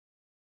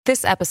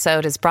This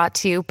episode is brought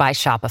to you by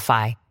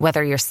Shopify.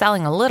 Whether you're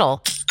selling a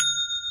little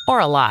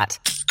or a lot,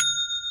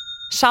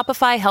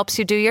 Shopify helps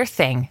you do your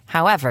thing,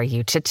 however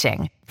you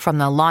cha-ching. From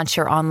the launch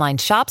your online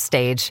shop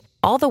stage,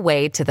 all the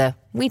way to the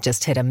we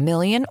just hit 1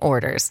 million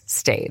orders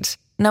stage.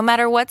 No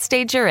matter what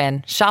stage you're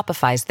in,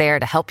 Shopify's there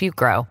to help you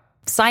grow.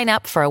 Sign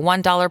up for a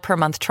 $1 per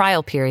month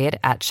trial period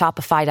at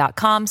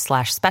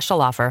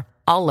shopify.com/special offer,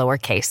 all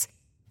lowercase.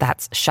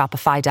 That's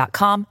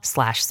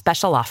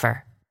shopify.com/special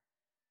offer.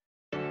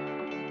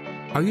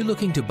 Are you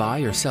looking to buy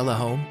or sell a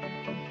home?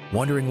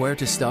 Wondering where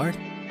to start?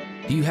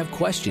 Do you have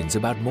questions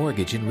about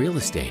mortgage and real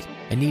estate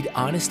and need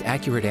honest,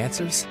 accurate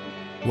answers?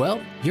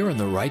 Well, you're in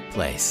the right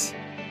place.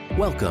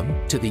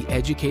 Welcome to The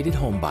Educated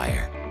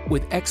Homebuyer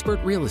with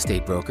expert real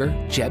estate broker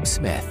Jeb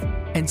Smith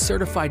and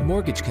certified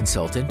mortgage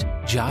consultant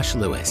Josh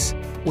Lewis,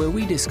 where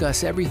we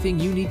discuss everything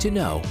you need to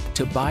know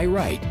to buy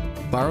right,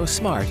 borrow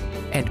smart,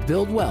 and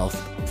build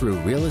wealth through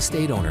real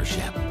estate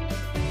ownership.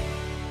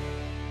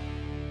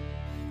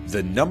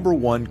 The number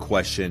one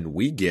question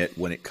we get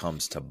when it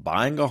comes to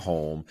buying a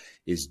home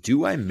is,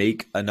 do I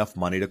make enough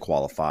money to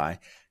qualify?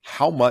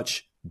 How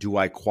much do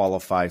I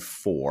qualify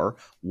for?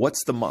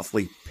 What's the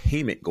monthly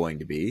payment going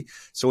to be?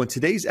 So in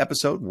today's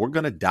episode, we're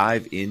going to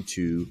dive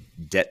into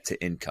debt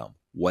to income,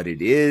 what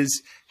it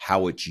is,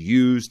 how it's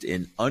used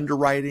in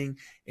underwriting,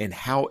 and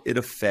how it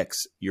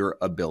affects your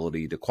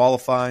ability to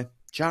qualify.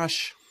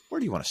 Josh, where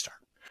do you want to start?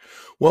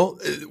 Well,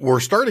 we're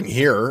starting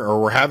here, or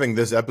we're having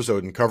this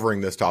episode and covering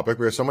this topic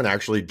because someone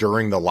actually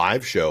during the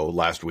live show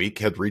last week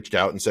had reached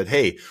out and said,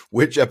 hey,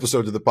 which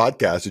episode of the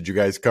podcast did you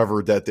guys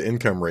cover debt to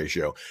income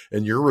ratio?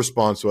 And your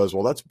response was,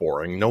 well, that's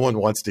boring. No one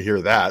wants to hear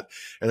that.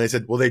 And I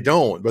said, well, they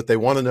don't, but they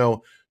want to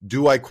know,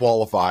 do I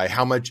qualify?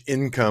 How much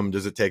income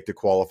does it take to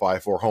qualify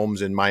for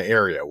homes in my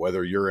area?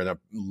 Whether you're in a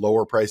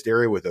lower priced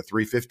area with a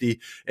 $350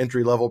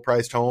 entry level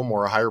priced home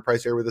or a higher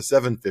priced area with a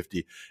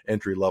 $750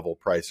 entry level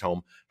priced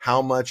home,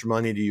 how much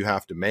money do you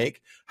have to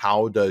make?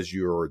 How does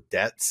your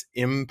debts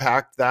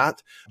impact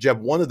that?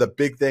 Jeb, one of the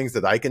big things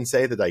that I can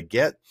say that I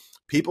get,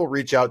 people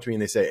reach out to me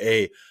and they say,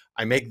 hey,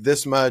 I make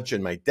this much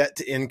and my debt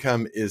to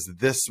income is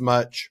this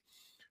much.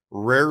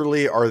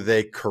 Rarely are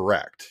they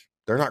correct.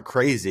 They're not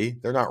crazy.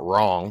 They're not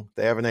wrong.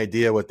 They have an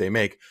idea what they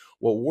make.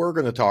 What we're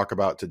going to talk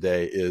about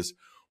today is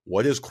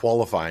what is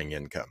qualifying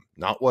income,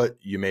 not what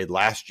you made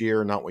last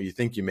year, not what you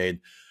think you made.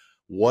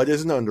 What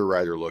is an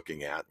underwriter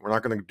looking at? We're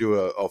not going to do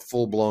a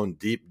full-blown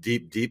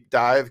deep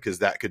dive because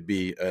that could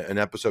be an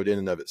episode in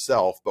and of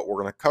itself, but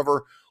we're going to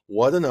cover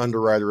what an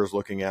underwriter is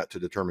looking at to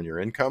determine your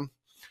income,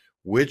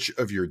 which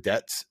of your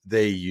debts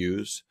they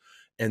use,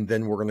 and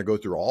then we're going to go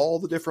through all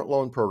the different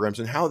loan programs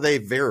and how they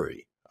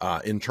vary.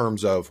 In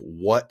terms of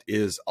what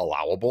is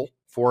allowable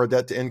for a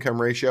debt to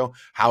income ratio,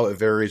 how it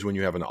varies when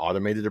you have an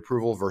automated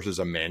approval versus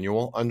a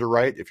manual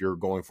underwrite. If you're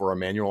going for a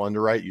manual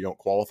underwrite, you don't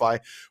qualify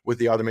with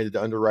the automated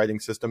underwriting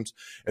systems.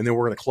 And then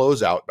we're going to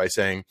close out by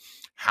saying,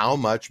 how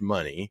much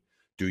money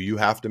do you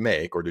have to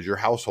make, or does your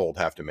household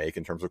have to make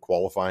in terms of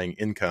qualifying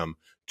income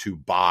to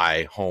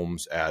buy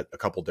homes at a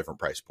couple different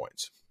price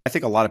points? I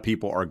think a lot of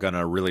people are going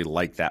to really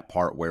like that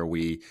part where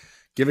we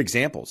give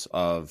examples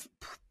of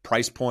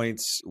price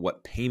points,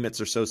 what payments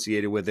are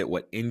associated with it,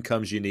 what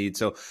incomes you need.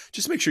 So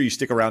just make sure you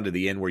stick around to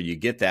the end where you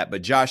get that.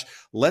 But Josh,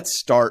 let's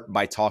start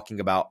by talking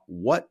about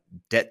what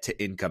debt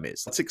to income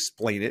is. Let's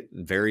explain it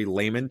in very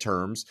layman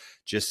terms,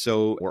 just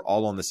so we're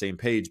all on the same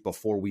page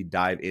before we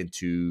dive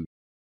into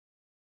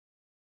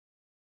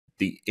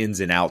the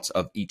ins and outs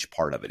of each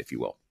part of it, if you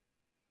will.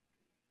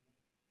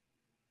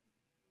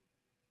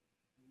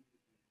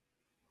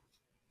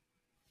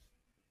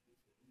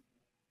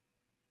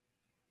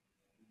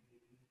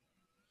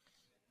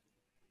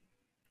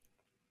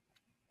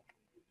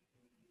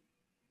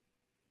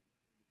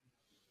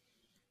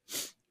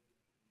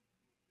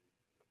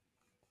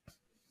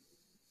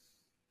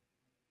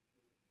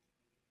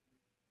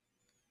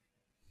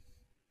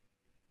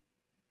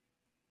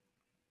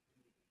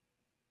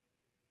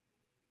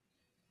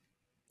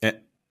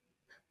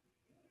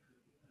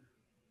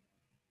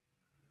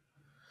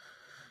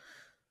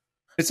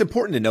 It's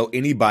important to know,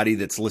 anybody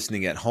that's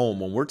listening at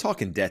home, when we're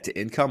talking debt to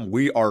income,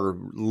 we are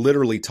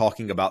literally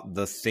talking about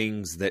the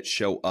things that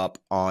show up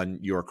on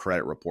your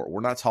credit report.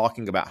 We're not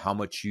talking about how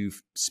much you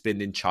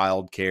spend in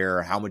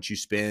childcare, how much you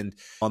spend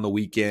on the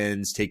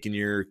weekends, taking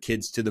your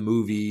kids to the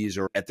movies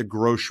or at the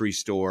grocery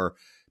store,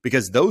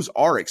 because those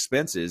are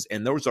expenses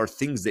and those are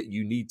things that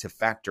you need to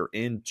factor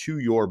into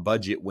your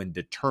budget when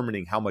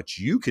determining how much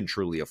you can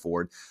truly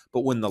afford.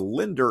 But when the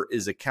lender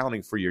is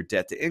accounting for your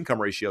debt to income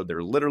ratio,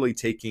 they're literally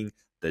taking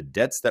the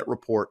debts that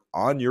report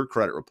on your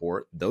credit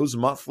report, those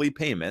monthly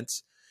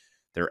payments,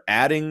 they're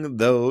adding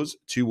those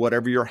to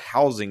whatever your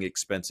housing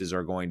expenses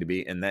are going to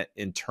be. And that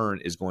in turn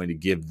is going to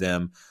give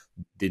them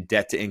the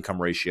debt to income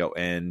ratio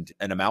and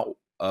an amount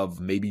of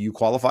maybe you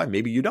qualify,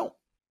 maybe you don't.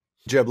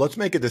 Jeb, let's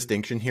make a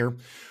distinction here.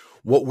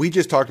 What we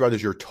just talked about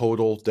is your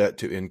total debt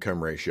to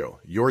income ratio,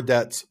 your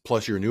debts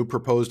plus your new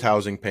proposed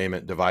housing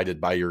payment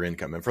divided by your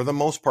income. And for the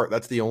most part,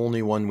 that's the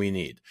only one we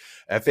need.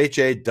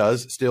 FHA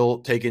does still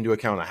take into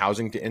account a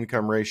housing to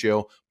income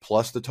ratio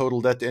plus the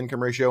total debt to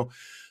income ratio.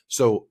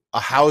 So a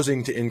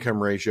housing to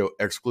income ratio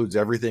excludes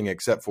everything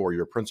except for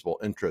your principal,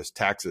 interest,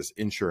 taxes,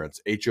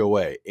 insurance,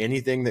 HOA,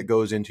 anything that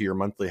goes into your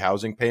monthly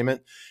housing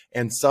payment.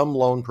 And some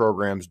loan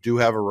programs do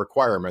have a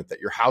requirement that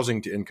your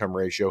housing to income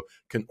ratio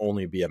can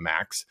only be a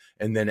max,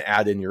 and then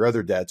add in your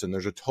other debts. And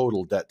there's a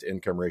total debt to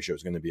income ratio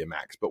is going to be a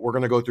max. But we're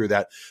going to go through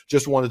that.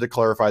 Just wanted to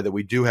clarify that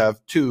we do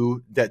have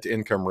 2 debt to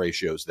income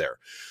ratios there.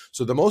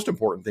 So the most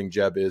important thing,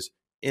 Jeb, is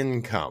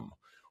income.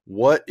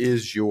 What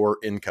is your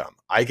income?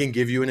 I can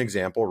give you an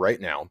example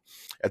right now.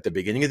 At the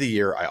beginning of the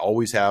year, I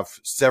always have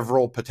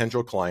several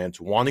potential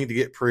clients wanting to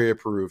get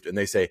pre-approved, and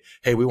they say,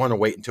 hey, we want to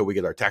wait until we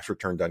get our tax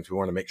return done because we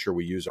want to make sure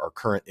we use our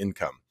current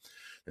income.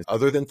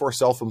 Other than for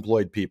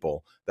self-employed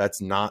people,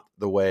 that's not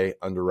the way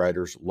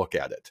underwriters look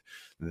at it.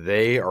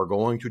 They are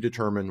going to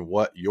determine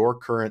what your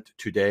current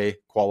today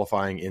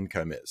qualifying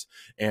income is.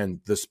 And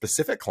the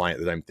specific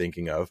client that I'm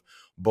thinking of,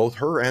 both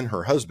her and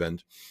her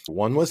husband,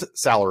 one was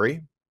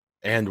salary,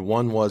 and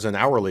one was an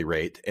hourly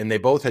rate, and they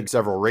both had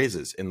several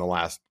raises in the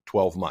last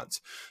 12 months.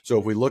 So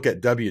if we look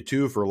at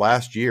W-2 for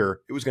last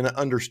year, it was going to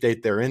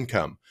understate their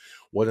income.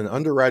 What an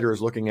underwriter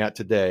is looking at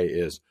today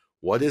is,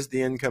 what is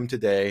the income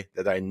today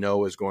that I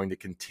know is going to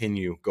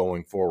continue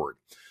going forward?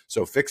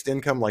 So fixed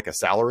income like a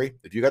salary,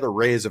 if you got a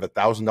raise of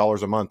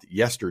 $1,000 a month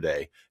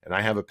yesterday, and I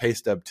have a pay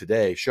stub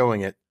today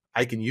showing it,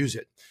 I can use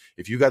it.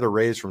 If you got a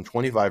raise from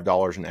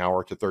 $25 an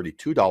hour to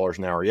 $32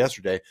 an hour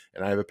yesterday,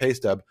 and I have a pay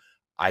stub,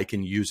 I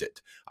can use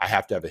it. I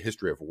have to have a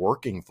history of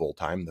working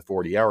full-time, the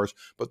 40 hours,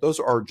 but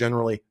those are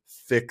generally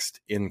fixed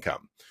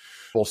income.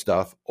 Full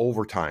stuff,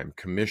 overtime,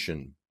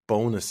 commission,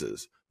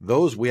 bonuses,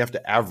 those we have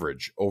to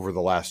average over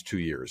the last 2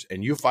 years.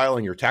 And you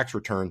filing your tax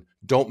return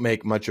don't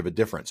make much of a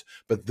difference.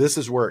 But this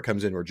is where it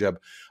comes in, where, Jeb,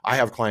 I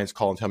have clients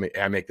call and tell me,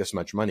 hey, I make this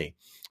much money.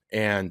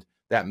 And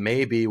that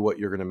may be what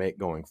you're going to make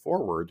going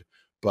forward,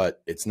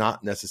 but it's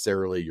not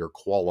necessarily your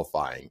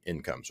qualifying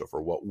income. So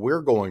for what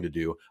we're going to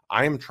do,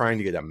 I am trying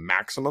to get a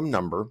maximum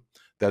number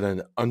that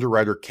an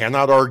underwriter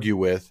cannot argue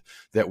with,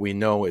 that we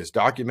know is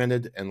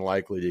documented and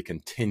likely to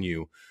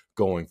continue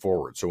going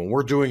forward. So when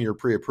we're doing your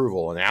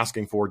pre-approval and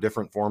asking for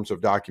different forms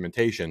of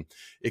documentation,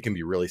 it can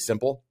be really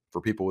simple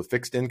for people with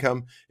fixed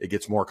income. It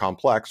gets more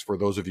complex for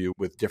those of you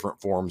with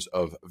different forms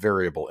of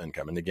variable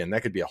income. And again,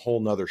 that could be a whole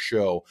nother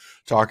show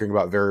talking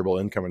about variable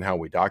income and how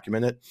we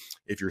document it.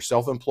 If you're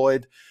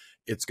self-employed,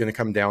 it's going to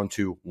come down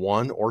to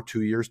 1 or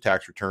 2 years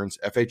tax returns.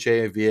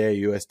 FHA,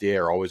 VA, USDA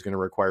are always going to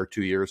require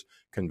 2 years.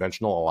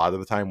 Conventional, a lot of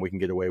the time we can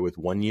get away with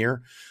 1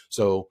 year.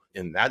 So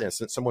in that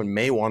instance, someone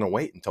may want to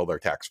wait until their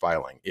tax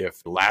filing.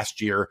 If last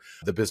year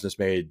the business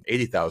made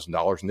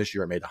 $80,000 and this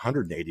year it made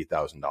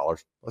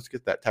 $180,000, let's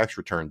get that tax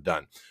return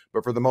done.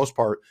 But for the most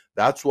part,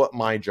 that's what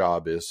my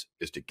job is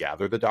to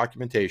gather the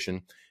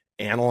documentation,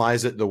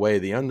 analyze it the way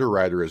the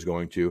underwriter is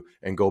going to,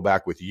 and go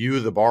back with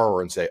you, the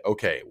borrower, and say,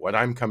 okay, what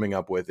I'm coming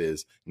up with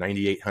is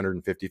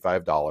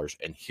 $9,855,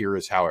 and here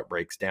is how it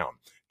breaks down.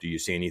 Do you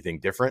see anything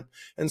different?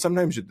 And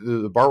sometimes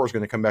the borrower is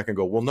going to come back and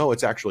go, well, no,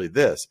 it's actually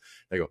this.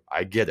 They go,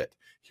 I get it.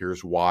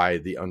 Here's why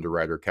the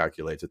underwriter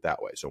calculates it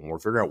that way. So when we're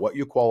figuring out what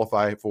you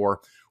qualify for,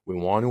 we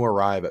want to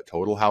arrive at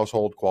total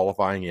household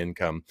qualifying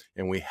income,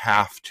 and we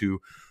have to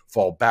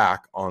fall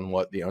back on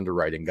what the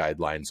underwriting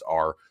guidelines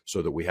are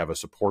so that we have a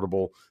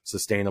supportable,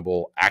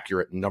 sustainable,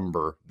 accurate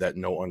number that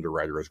no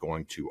underwriter is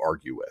going to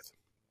argue with.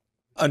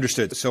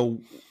 Understood. So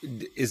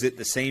is it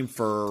the same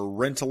for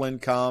rental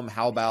income?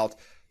 How about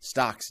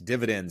stocks,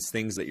 dividends,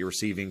 things that you're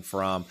receiving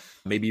from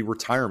maybe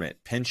retirement,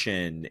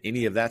 pension,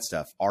 any of that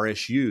stuff,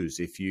 RSUs,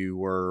 if you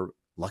were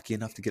lucky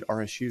enough to get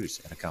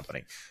RSUs at a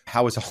company?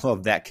 How is all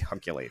of that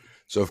calculated?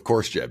 So of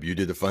course, Jeb, you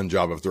did a fun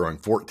job of throwing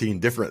 14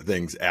 different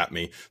things at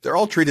me. They're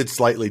all treated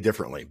slightly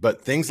differently,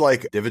 but things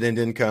like dividend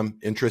income,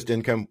 interest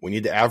income, we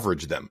need to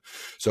average them.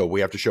 So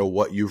we have to show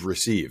what you've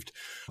received.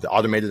 The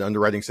automated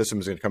underwriting system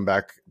is going to come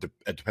back,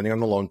 depending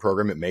on the loan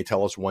program, it may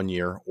tell us 1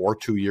 year or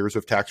 2 years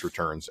of tax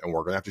returns, and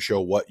we're going to have to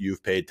show what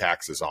you've paid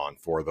taxes on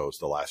for those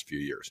the last few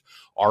years.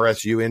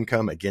 RSU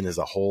income, again, is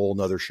a whole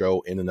nother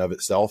show in and of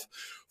itself.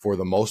 For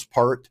the most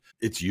part,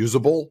 it's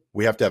usable.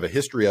 We have to have a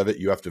history of it.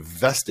 You have to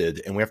vest it,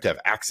 and we have to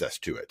have access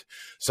to it.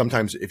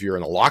 Sometimes if you're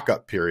in a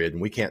lockup period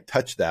and we can't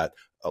touch that,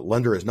 a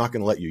lender is not going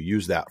to let you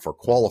use that for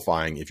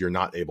qualifying if you're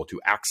not able to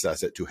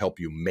access it to help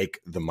you make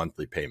the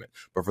monthly payment.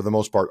 But for the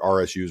most part,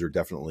 RSUs are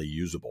definitely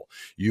usable.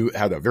 You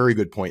had a very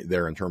good point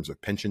there in terms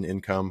of pension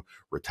income,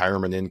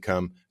 retirement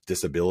income,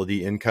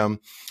 disability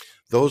income.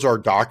 Those are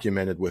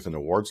documented with an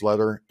awards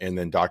letter, and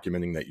then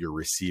documenting that you're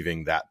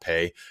receiving that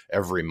pay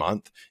every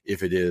month.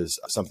 If it is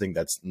something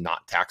that's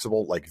not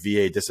taxable, like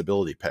VA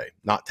disability pay,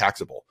 not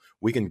taxable,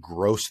 we can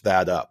gross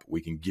that up.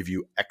 We can give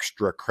you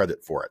extra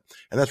credit for it.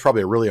 And that's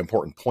probably a really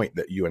important point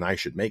that you and I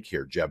should make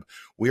here, Jeb.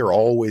 We are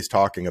always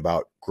talking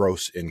about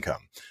gross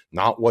income,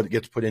 not what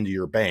gets put into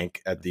your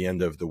bank at the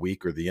end of the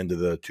week or the end of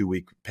the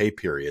 2-week pay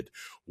period,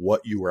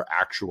 what you were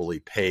actually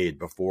paid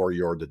before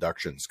your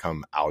deductions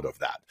come out of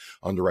that.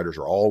 Underwriters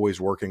are always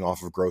working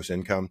off of gross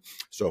income.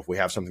 So if we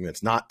have something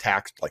that's not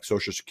taxed, like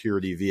Social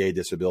Security, VA,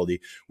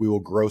 disability, we will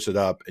gross it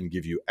up and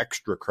give you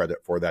extra credit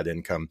for that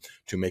income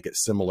to make it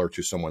similar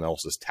to someone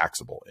else's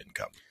taxable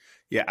income.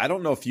 Yeah, I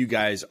don't know if you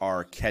guys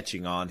are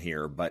catching on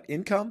here, but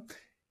income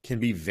can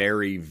be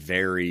very,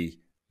 very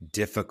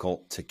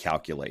difficult to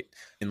calculate.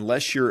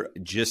 Unless you're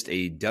just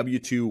a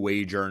W-2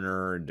 wage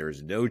earner,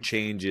 there's no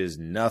changes,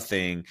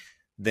 nothing,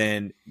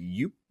 then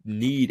you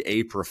need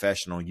a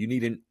professional. You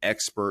need an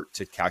expert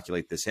to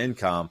calculate this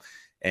income.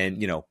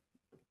 And,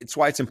 it's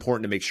why it's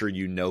important to make sure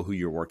you know who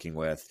you're working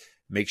with.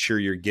 Make sure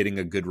you're getting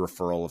a good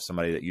referral of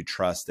somebody that you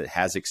trust that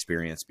has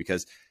experience,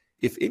 because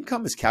if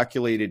income is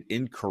calculated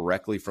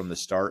incorrectly from the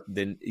start,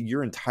 then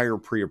your entire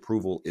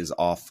pre-approval is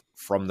off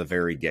from the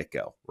very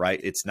get-go, right?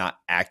 It's not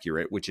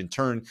accurate, which in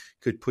turn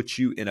could put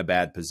you in a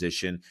bad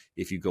position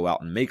if you go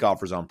out and make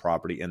offers on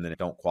property and then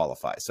don't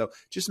qualify. So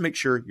just make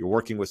sure you're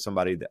working with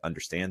somebody that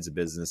understands the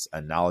business,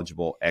 a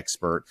knowledgeable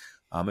expert.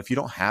 If you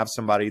don't have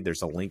somebody,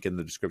 there's a link in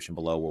the description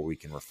below where we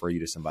can refer you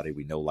to somebody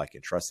we know, like,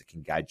 and trust that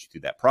can guide you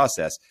through that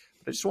process.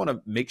 But I just want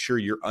to make sure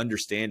you're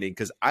understanding,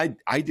 because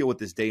I deal with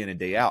this day in and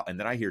day out, and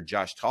then I hear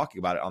Josh talking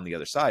about it on the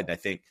other side, and I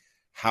think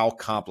how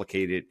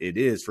complicated it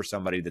is for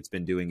somebody that's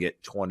been doing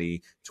it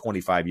 20,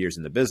 25 years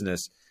in the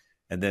business.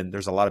 And then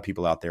there's a lot of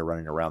people out there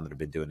running around that have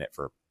been doing it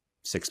for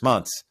 6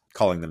 months,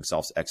 calling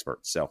themselves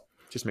experts. So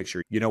just make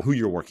sure you know who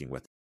you're working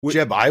with.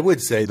 Jeb, I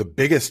would say the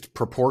biggest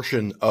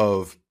proportion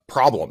of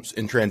problems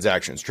in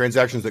transactions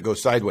that go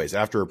sideways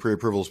after a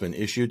pre-approval has been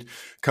issued,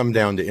 come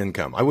down to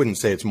income. I wouldn't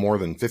say it's more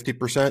than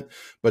 50%,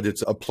 but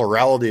it's a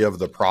plurality of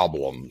the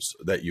problems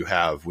that you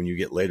have when you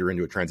get later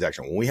into a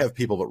transaction. When we have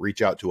people that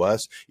reach out to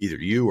us, either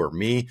you or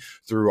me,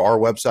 through our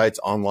websites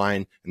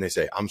online, and they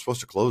say, I'm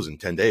supposed to close in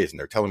 10 days, and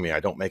they're telling me I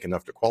don't make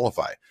enough to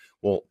qualify.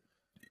 Well,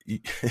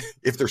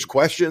 if there's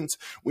questions,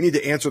 we need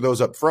to answer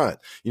those up front.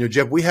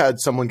 Jeb, we had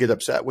someone get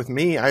upset with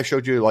me. I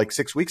showed you like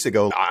 6 weeks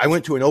ago. I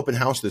went to an open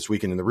house this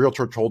weekend, and the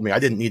realtor told me I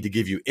didn't need to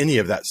give you any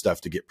of that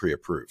stuff to get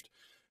pre-approved.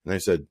 And I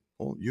said,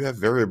 well, you have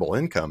variable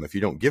income. If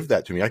you don't give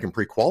that to me, I can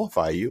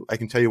pre-qualify you. I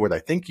can tell you what I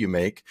think you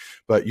make,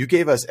 but you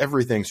gave us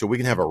everything so we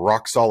can have a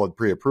rock solid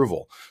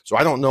pre-approval. So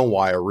I don't know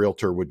why a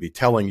realtor would be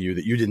telling you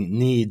that you didn't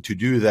need to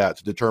do that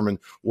to determine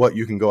what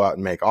you can go out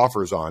and make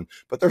offers on,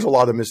 but there's a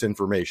lot of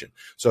misinformation.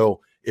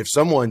 So if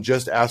someone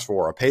just asks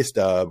for a pay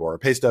stub or a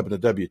pay stub and a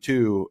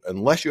W-2,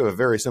 unless you have a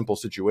very simple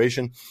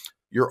situation,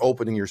 you're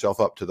opening yourself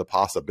up to the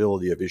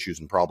possibility of issues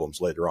and problems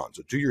later on.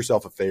 So do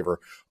yourself a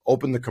favor,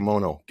 open the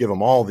kimono, give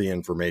them all the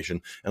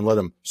information, and let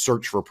them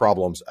search for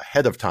problems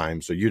ahead of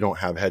time so you don't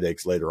have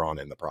headaches later on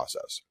in the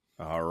process.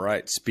 All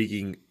right.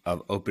 Speaking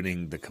of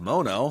opening the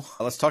kimono,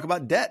 let's talk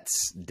about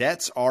debts.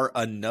 Debts are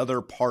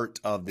another part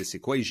of this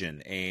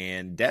equation,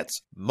 and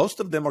debts, most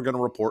of them are going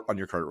to report on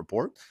your credit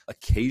report.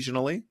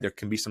 Occasionally, there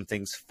can be some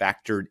things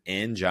factored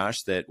in,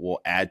 Josh, that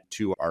will add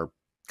to our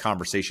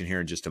conversation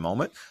here in just a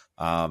moment.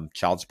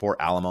 Child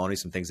support, alimony,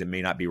 some things that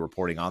may not be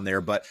reporting on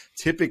there. But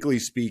typically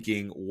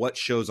speaking, what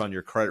shows on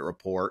your credit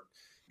report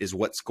is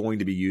what's going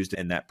to be used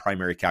in that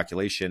primary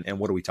calculation. And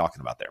what are we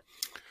talking about there?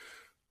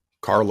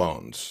 Car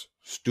loans,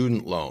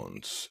 student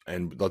loans,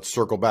 and let's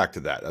circle back to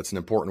that. That's an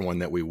important one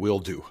that we will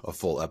do a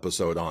full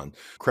episode on.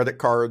 Credit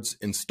cards,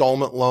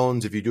 installment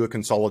loans, if you do a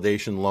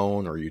consolidation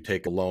loan or you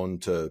take a loan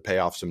to pay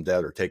off some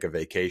debt or take a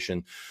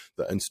vacation,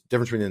 the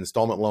difference between an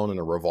installment loan and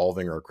a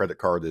revolving or a credit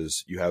card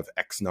is you have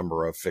X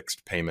number of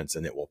fixed payments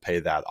and it will pay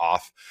that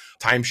off.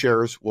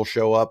 Timeshares will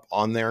show up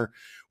on there.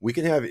 We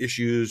can have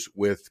issues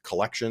with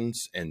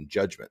collections and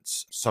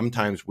judgments.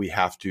 Sometimes we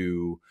have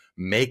to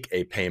make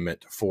a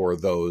payment for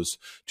those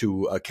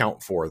to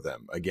account for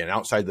them. Again,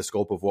 outside the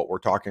scope of what we're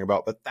talking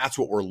about, but that's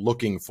what we're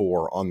looking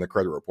for on the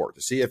credit report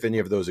to see if any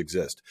of those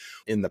exist.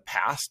 In the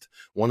past,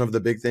 one of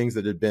the big things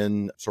that had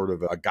been sort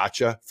of a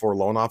gotcha for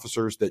loan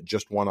officers that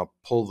just want to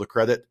pull the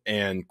credit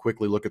and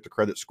quickly look at the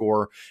credit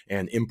score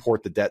and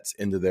import the debts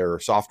into their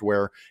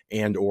software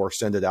and or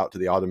send it out to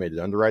the automated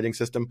underwriting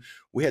system.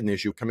 We had an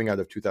issue coming out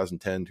of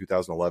 2010,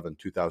 2011,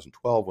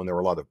 2012, when there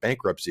were a lot of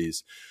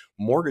bankruptcies.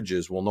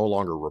 Mortgages will no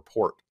longer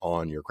report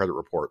on your credit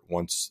report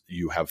once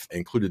you have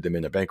included them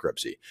in a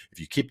bankruptcy. If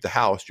you keep the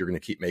house, you're going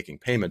to keep making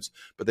payments,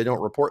 but they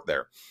don't report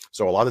there.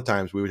 So a lot of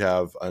times we would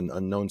have an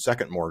unknown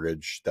second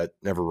mortgage that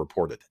never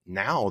reported.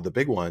 Now, the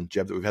big one,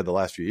 Jeb, that we've had the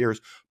last few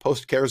years,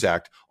 post-CARES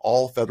Act,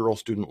 all federal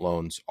student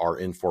loans are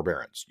in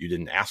forbearance. You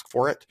didn't ask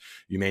for it.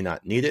 You may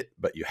not need it,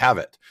 but you have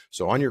it.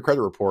 So on your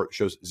credit report, it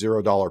shows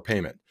 $0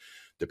 payment.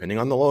 Depending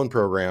on the loan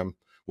program,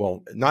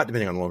 well, not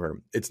depending on the loan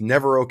program, it's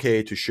never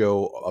okay to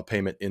show a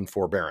payment in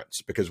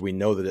forbearance because we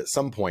know that at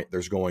some point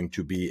there's going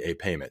to be a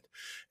payment.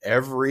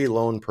 Every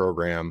loan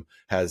program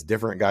has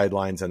different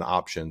guidelines and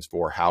options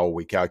for how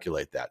we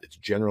calculate that. It's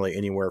generally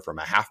anywhere from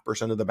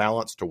 0.5% of the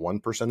balance to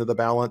 1% of the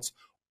balance,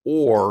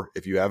 Or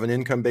if you have an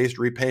income-based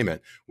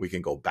repayment, we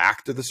can go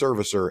back to the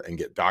servicer and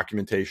get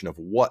documentation of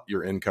what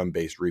your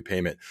income-based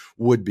repayment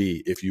would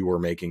be if you were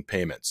making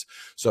payments.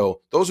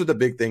 So those are the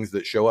big things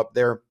that show up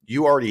there.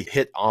 You already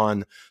hit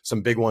on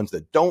some big ones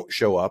that don't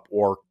show up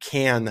or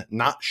can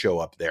not show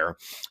up there.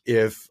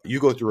 If you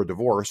go through a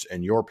divorce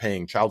and you're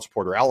paying child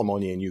support or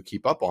alimony and you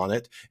keep up on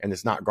it and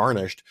it's not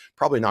garnished,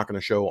 probably not going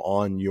to show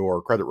on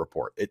your credit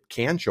report. It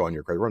can show on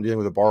your credit report. I'm dealing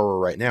with a borrower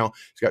right now.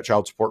 He's got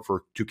child support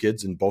for 2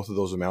 kids and both of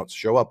those amounts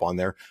show up on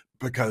there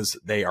because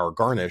they are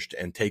garnished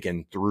and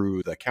taken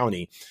through the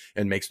county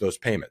and makes those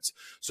payments.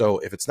 So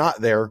if it's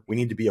not there, we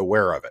need to be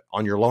aware of it.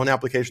 On your loan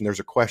application, there's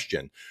a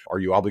question. Are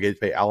you obligated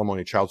to pay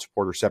alimony, child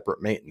support, or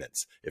separate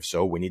maintenance? If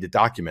so, we need to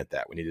document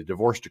that. We need a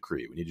divorce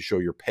decree. We need to show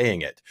you're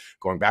paying it.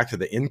 Going back to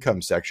the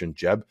income section,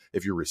 Jeb,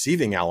 if you're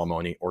receiving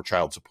alimony or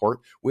child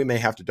support, we may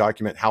have to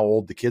document how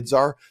old the kids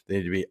are. They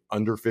need to be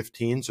under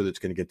 15, so that's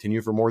going to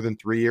continue for more than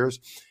 3 years.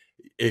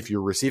 If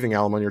you're receiving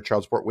alimony or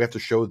child support, we have to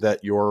show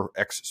that your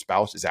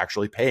ex-spouse is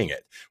actually paying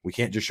it. We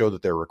can't just show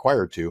that they're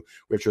required to.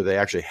 We have to show they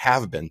actually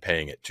have been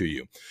paying it to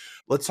you.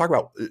 Let's talk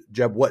about,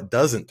 Jeb, what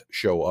doesn't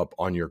show up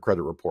on your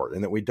credit report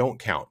and that we don't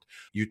count.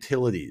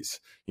 Utilities,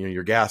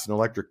 your gas and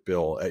electric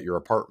bill at your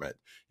apartment,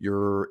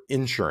 your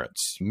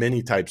insurance,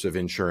 many types of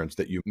insurance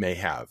that you may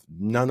have.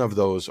 None of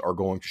those are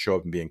going to show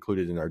up and be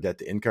included in our debt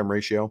to income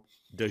ratio.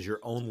 Does your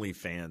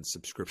OnlyFans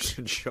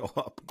subscription show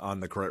up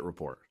on the credit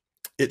report?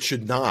 It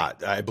should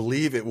not. I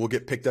believe it will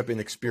get picked up in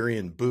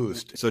Experian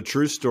Boost. So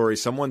true story.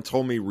 Someone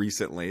told me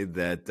recently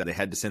that they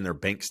had to send their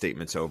bank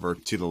statements over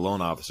to the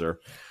loan officer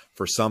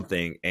for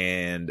something.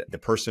 And the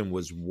person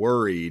was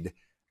worried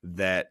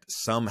that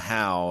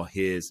somehow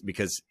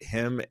because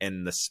him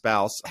and the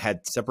spouse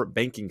had separate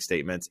banking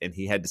statements and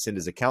he had to send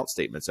his account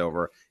statements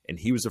over. And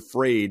he was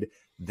afraid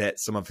that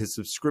some of his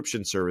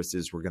subscription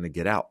services were going to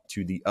get out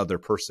to the other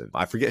person.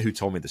 I forget who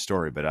told me the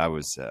story, but I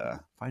was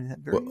finding that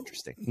very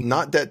interesting.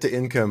 Not debt to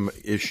income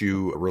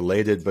issue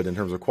related, but in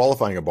terms of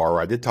qualifying a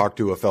borrower, I did talk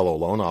to a fellow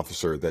loan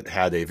officer that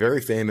had a very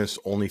famous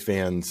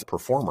OnlyFans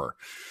performer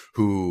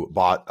who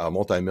bought a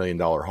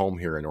multi-million-dollar home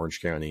here in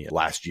Orange County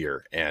last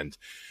year and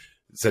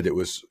said it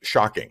was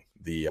shocking,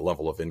 the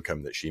level of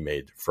income that she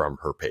made from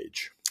her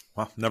page.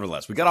 Well,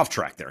 nevertheless, we got off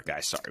track there,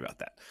 guys. Sorry about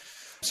that.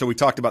 So we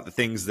talked about the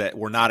things that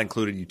were not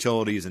included,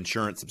 utilities,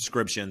 insurance,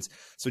 subscriptions.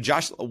 So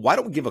Josh, why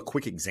don't we give a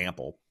quick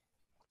example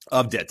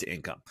of debt to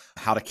income,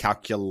 how to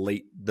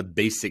calculate the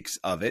basics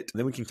of it. And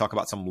then we can talk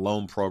about some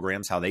loan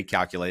programs, how they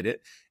calculate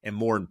it. And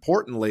more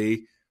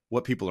importantly,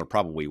 what people are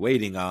probably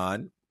waiting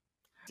on.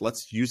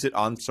 Let's use it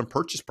on some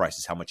purchase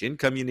prices, how much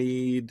income you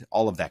need,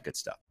 all of that good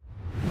stuff.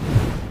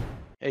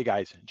 Hey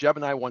guys, Jeb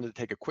and I wanted to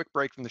take a quick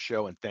break from the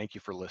show and thank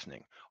you for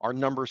listening. Our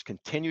numbers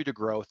continue to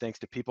grow thanks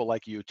to people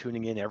like you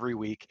tuning in every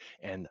week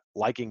and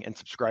liking and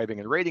subscribing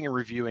and rating and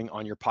reviewing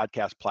on your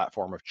podcast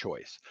platform of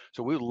choice.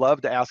 So we would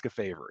love to ask a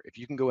favor. If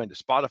you can go into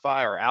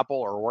Spotify or Apple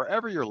or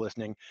wherever you're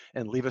listening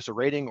and leave us a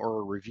rating or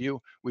a review,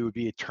 we would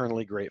be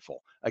eternally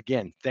grateful.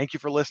 Again, thank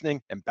you for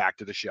listening and back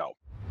to the show.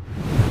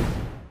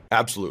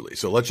 Absolutely.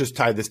 So let's just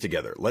tie this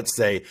together. Let's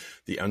say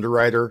the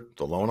underwriter,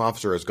 the loan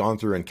officer has gone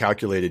through and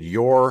calculated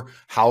your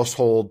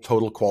household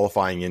total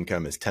qualifying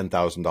income is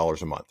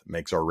 $10,000 a month.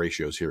 Makes our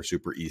ratios here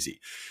super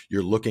easy.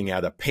 You're looking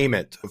at a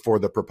payment for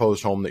the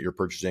proposed home that you're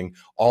purchasing,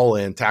 all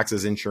in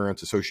taxes,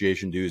 insurance,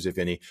 association dues, if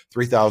any,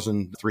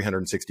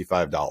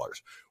 $3,365.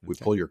 We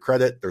pull your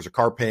credit. There's a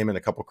car payment,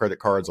 a couple credit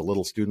cards, a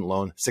little student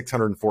loan,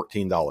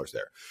 $614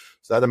 there.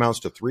 So that amounts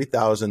to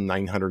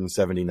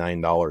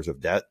 $3,979 of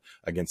debt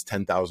against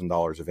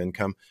 $10,000 of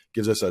income,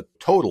 gives us a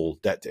total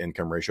debt to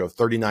income ratio of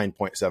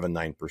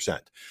 39.79%.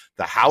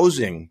 The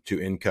housing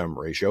to income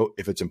ratio,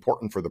 if it's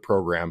important for the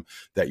program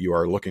that you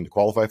are looking to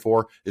qualify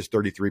for, is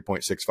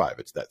 33.65.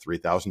 It's that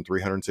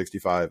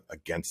 $3,365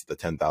 against the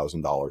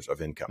 $10,000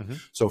 of income. Mm-hmm.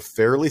 So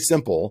fairly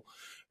simple.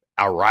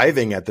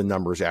 Arriving at the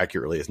numbers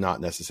accurately is not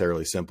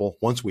necessarily simple.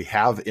 Once we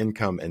have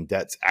income and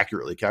debts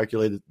accurately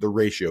calculated, the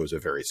ratio is a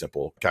very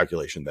simple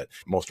calculation that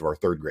most of our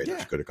third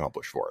graders could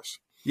accomplish for us.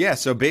 Yeah.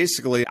 So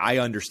basically, I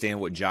understand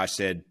what Josh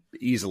said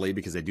easily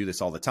because I do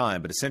this all the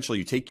time. But essentially,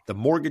 you take the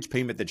mortgage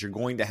payment that you're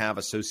going to have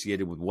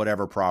associated with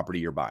whatever property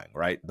you're buying,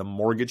 right? The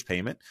mortgage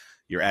payment,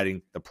 you're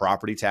adding the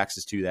property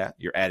taxes to that.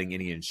 You're adding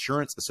any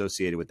insurance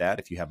associated with that.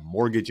 If you have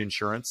mortgage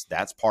insurance,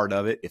 that's part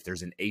of it. If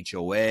there's an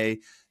HOA,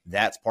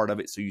 that's part of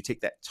it. So you take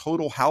that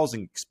total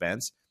housing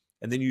expense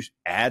and then you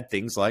add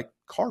things like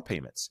car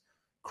payments,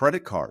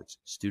 credit cards,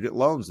 student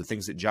loans, the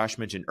things that Josh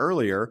mentioned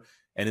earlier.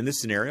 And in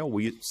this scenario,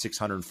 we get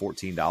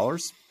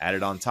 $614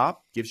 added on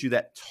top, gives you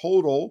that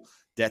total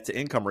debt to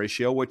income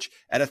ratio, which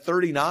at a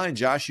 39,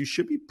 Josh, you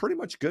should be pretty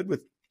much good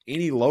with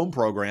any loan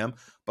program.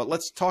 But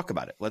let's talk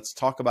about it. Let's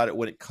talk about it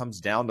when it comes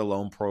down to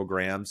loan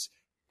programs,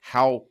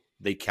 how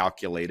they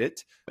calculate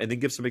it, and then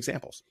give some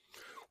examples.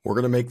 We're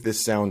going to make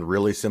this sound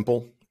really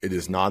simple. It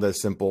is not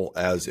as simple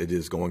as it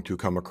is going to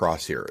come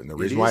across here. And the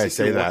reason why I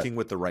say that, working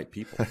with the right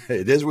people,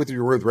 it is with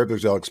your right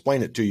people. I'll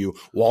explain it to you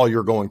while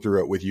you're going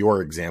through it with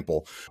your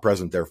example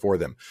present there for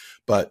them.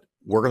 But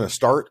we're going to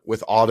start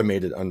with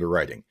automated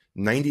underwriting.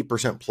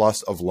 90%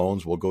 plus of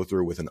loans will go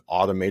through with an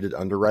automated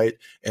underwrite,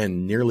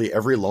 and nearly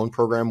every loan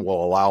program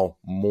will allow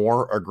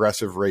more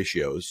aggressive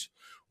ratios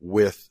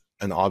with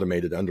an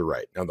automated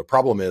underwrite. Now, the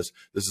problem is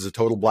this is a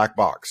total black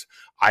box.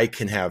 I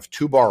can have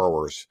two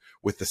borrowers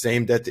with the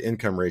same debt to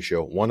income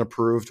ratio, one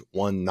approved,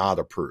 one not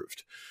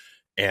approved.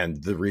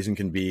 And the reason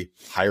can be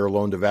higher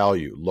loan to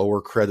value,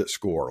 lower credit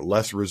score,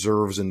 less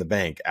reserves in the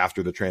bank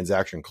after the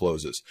transaction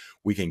closes.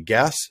 We can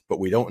guess, but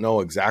we don't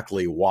know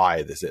exactly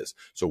why this is.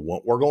 So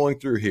what we're going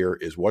through here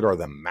is what are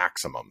the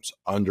maximums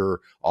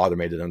under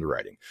automated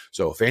underwriting.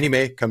 So Fannie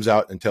Mae comes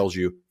out and tells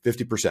you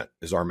 50%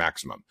 is our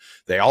maximum.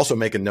 They also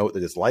make a note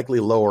that it's likely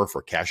lower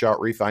for cash out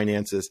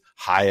refinances,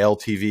 high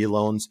LTV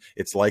loans.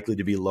 It's likely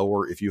to be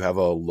lower if you have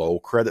a low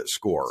credit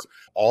score.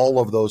 All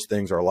of those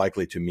things are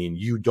likely to mean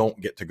you don't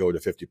get to go to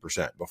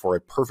 50%. Before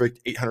a perfect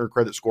 800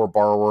 credit score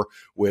borrower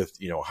with,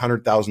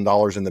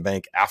 $100,000 in the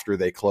bank after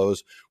they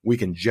close, we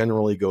can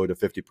generally go to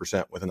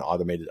 50% with an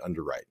automated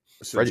underwrite.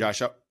 So Freddie?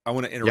 Josh, I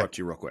want to interrupt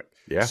you real quick.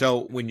 Yeah.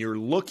 So when you're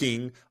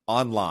looking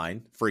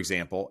online, for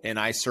example, and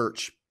I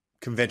search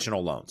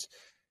conventional loans,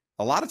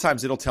 a lot of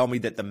times it'll tell me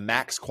that the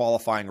max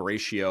qualifying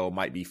ratio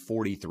might be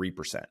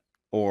 43%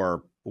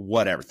 or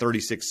whatever,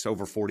 36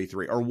 over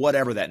 43 or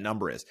whatever that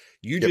number is.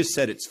 You just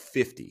said it's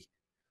 50.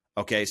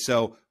 Okay.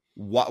 So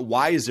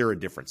why is there a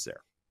difference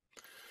there?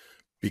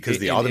 Because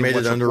the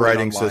automated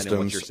underwriting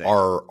systems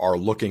are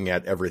looking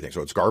at everything.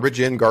 So it's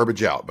garbage in,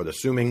 garbage out. But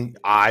assuming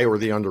I or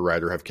the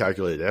underwriter have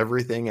calculated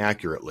everything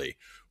accurately,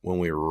 when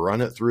we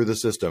run it through the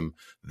system,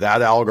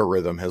 that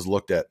algorithm has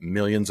looked at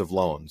millions of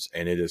loans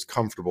and it is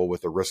comfortable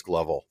with a risk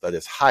level that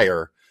is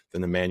higher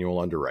than the manual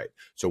underwrite.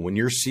 So when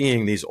you're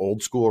seeing these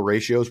old school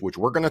ratios, which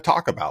we're going to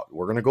talk about,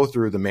 we're going to go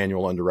through the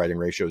manual underwriting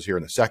ratios here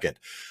in a second.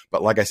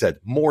 But like I said,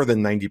 more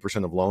than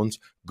 90% of loans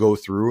go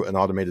through an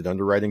automated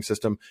underwriting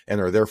system and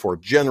are therefore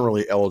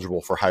generally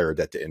eligible for higher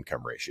debt to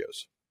income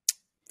ratios.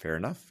 Fair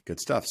enough. Good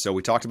stuff. So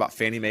we talked about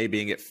Fannie Mae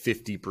being at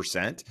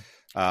 50%.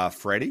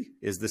 Freddie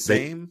is the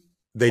same.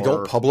 They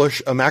don't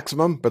publish a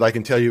maximum, but I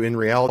can tell you in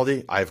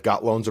reality, I've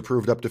got loans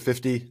approved up to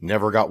 50,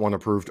 never got one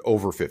approved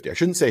over 50. I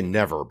shouldn't say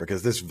never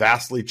because this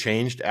vastly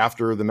changed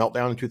after the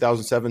meltdown in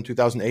 2007,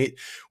 2008.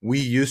 We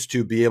used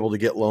to be able to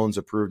get loans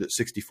approved at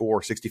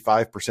 64,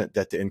 65%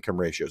 debt to income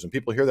ratios. And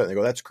people hear that and they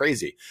go, that's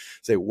crazy.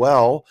 Say,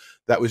 well,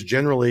 that was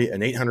generally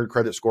an 800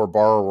 credit score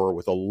borrower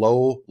with a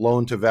low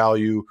loan to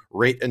value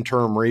rate and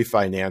term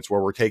refinance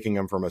where we're taking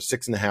them from a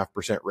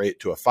 6.5% rate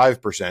to a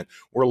 5%.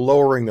 We're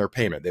lowering their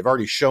payment. They've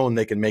already shown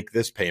they can make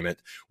this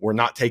payment. We're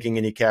not taking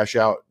any cash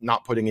out,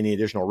 not putting any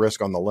additional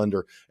risk on the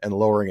lender and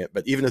lowering it.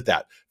 But even at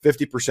that,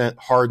 50%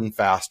 hard and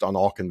fast on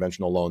all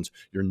conventional loans,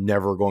 you're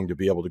never going to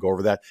be able to go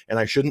over that. And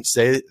I shouldn't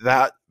say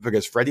that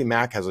because Freddie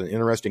Mac has an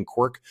interesting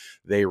quirk.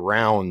 They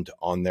round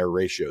on their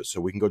ratios.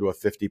 So we can go to a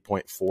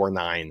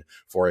 50.49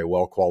 for a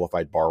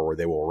well-qualified borrower.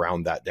 They will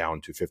round that down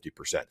to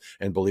 50%.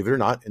 And believe it or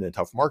not, in a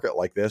tough market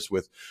like this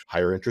with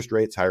higher interest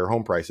rates, higher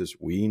home prices,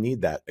 we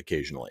need that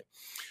occasionally.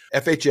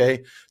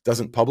 FHA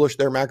doesn't publish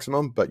their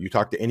maximum, but you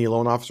talk to any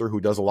loan officer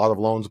who does a lot of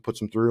loans and puts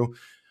them through,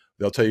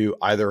 they'll tell you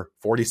either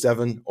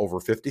 47 over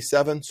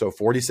 57, so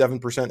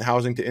 47%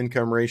 housing to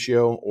income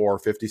ratio or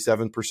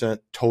 57%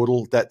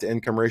 total debt to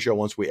income ratio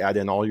once we add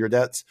in all your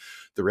debts.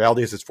 The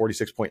reality is it's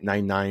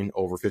 46.99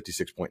 over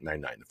 56.99.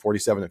 The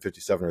 47 and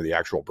 57 are the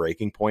actual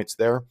breaking points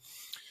there.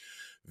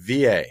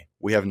 VA,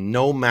 we have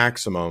no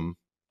maximum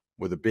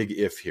with a big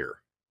if here.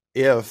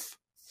 If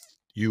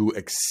you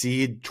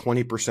exceed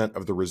 20%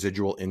 of the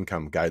residual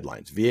income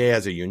guidelines. VA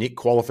has a unique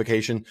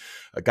qualification,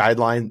 a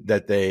guideline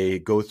that they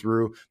go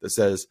through that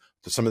says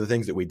some of the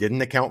things that we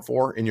didn't account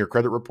for in your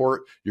credit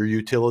report, your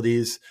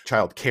utilities,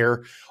 child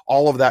care,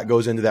 all of that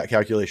goes into that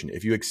calculation.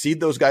 If you exceed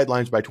those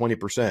guidelines by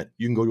 20%,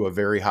 you can go to a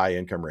very high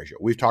income ratio.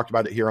 We've talked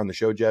about it here on the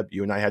show, Jeb.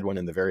 You and I had one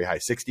in the very high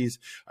 60s.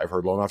 I've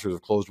heard loan officers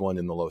have closed one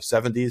in the low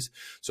 70s.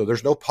 So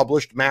there's no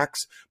published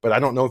max, but I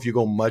don't know if you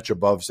go much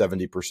above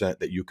 70%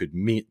 that you could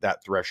meet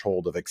that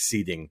threshold of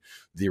exceeding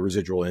the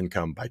residual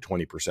income by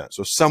 20%.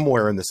 So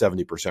somewhere in the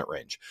 70%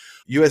 range.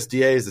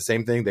 USDA is the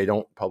same thing. They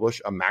don't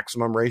publish a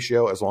maximum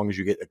ratio as long as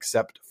you get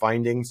accept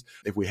findings.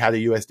 If we had a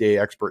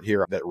USDA expert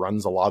here that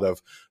runs a lot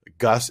of,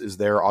 Gus is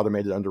their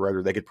automated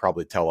underwriter, they could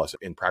probably tell us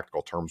in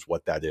practical terms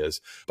what that is,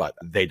 but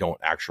they don't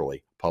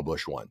actually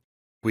publish one.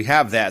 We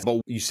have that,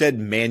 but you said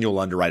manual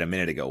underwrite a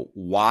minute ago.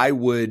 Why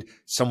would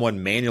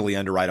someone manually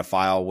underwrite a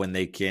file when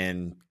they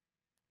can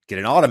get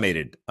an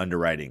automated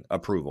underwriting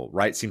approval,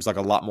 right? Seems like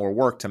a lot more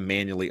work to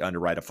manually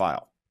underwrite a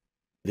file.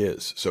 It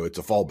is. So it's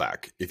a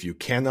fallback. If you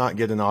cannot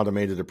get an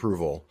automated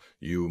approval,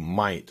 you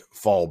might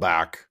fall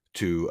back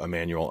to a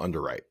manual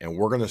underwrite. And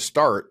we're going to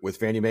start with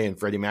Fannie Mae and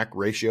Freddie Mac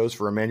ratios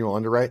for a manual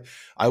underwrite.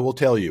 I will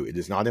tell you, it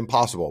is not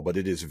impossible, but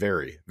it is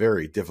very,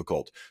 very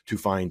difficult to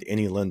find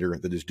any lender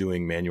that is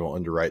doing manual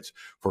underwrites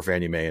for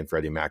Fannie Mae and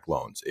Freddie Mac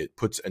loans. It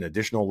puts an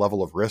additional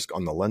level of risk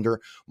on the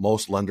lender.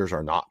 Most lenders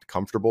are not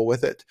comfortable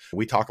with it.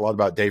 We talk a lot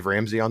about Dave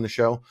Ramsey on the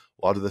show.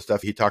 A lot of the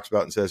stuff he talks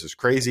about and says is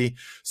crazy.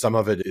 Some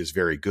of it is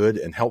very good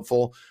and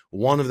helpful.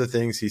 One of the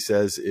things he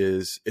says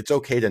is it's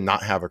okay to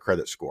not have a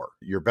credit score.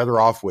 You're better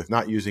off with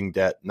not using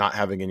debt, not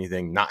having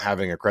anything, not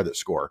having a credit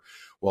score.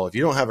 Well, if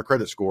you don't have a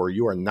credit score,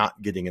 you are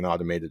not getting an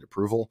automated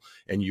approval.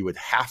 And you would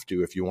have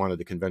to, if you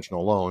wanted a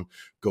conventional loan,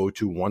 go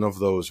to one of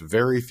those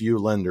very few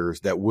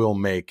lenders that will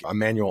make a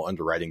manual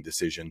underwriting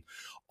decision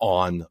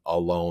on a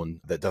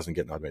loan that doesn't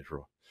get an automated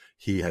approval.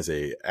 He has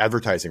a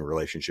advertising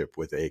relationship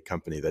with a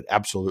company that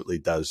absolutely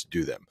does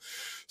do them.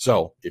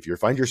 So if you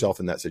find yourself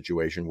in that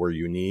situation where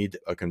you need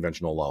a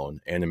conventional loan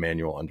and a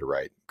manual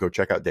underwrite, go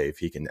check out Dave.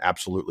 He can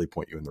absolutely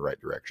point you in the right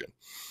direction.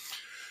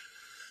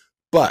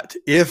 But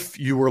if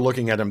you were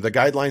looking at them, the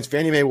guidelines,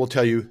 Fannie Mae will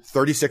tell you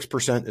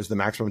 36% is the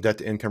maximum debt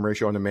to income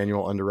ratio on a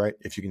manual underwrite.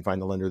 If you can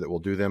find a lender that will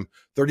do them,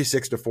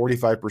 36 to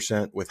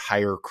 45% with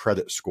higher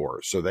credit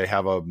scores. So they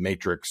have a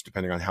matrix,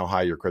 depending on how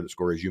high your credit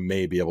score is, you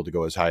may be able to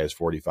go as high as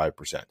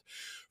 45%.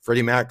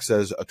 Freddie Mac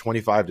says a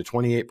 25 to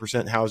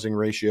 28% housing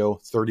ratio,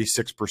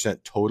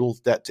 36% total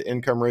debt to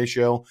income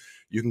ratio.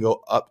 You can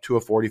go up to a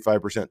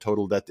 45%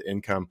 total debt to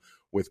income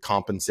with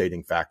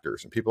compensating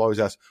factors. And people always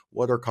ask,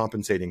 what are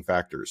compensating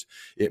factors?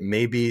 It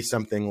may be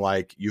something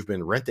like you've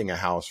been renting a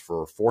house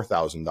for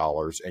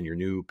 $4,000 and your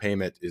new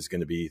payment is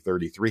going to be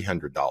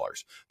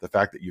 $3,300. The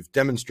fact that you've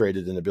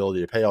demonstrated an ability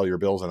to pay all your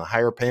bills in a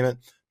higher payment,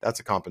 that's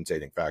a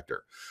compensating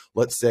factor.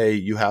 Let's say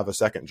you have a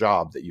second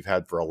job that you've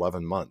had for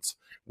 11 months.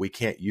 We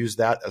can't use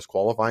that as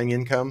qualifying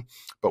income,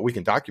 but we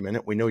can document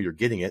it. We know you're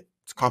getting it.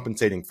 It's a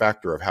compensating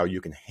factor of how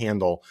you can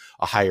handle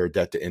a higher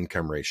debt to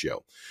income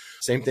ratio.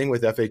 Same thing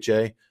with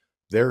FHA.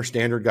 Their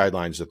standard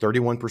guidelines, the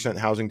 31%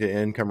 housing to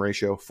income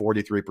ratio,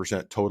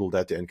 43% total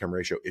debt to income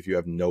ratio if you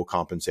have no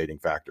compensating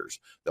factors.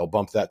 They'll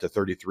bump that to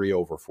 33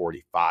 over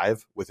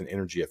 45 with an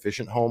energy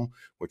efficient home,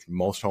 which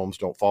most homes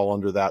don't fall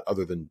under that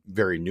other than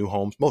very new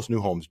homes. Most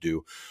new homes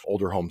do,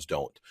 older homes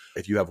don't.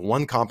 If you have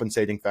one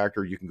compensating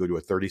factor, you can go to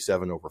a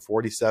 37 over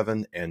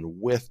 47,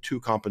 and with two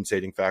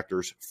compensating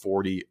factors,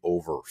 40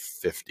 over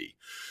 50.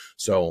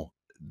 So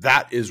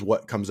that is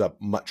what comes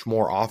up much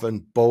more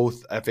often,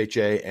 both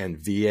FHA and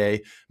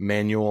VA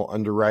manual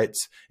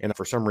underwrites. And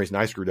for some reason,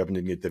 I screwed up and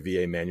didn't get the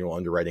VA manual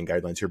underwriting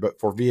guidelines here. But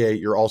for VA,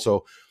 you're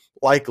also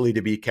likely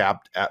to be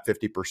capped at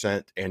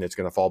 50%, and it's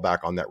going to fall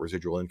back on that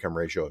residual income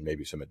ratio and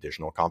maybe some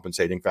additional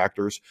compensating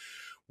factors.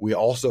 We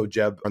also,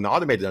 Jeb, on the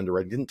automated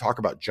underwriting, didn't talk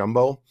about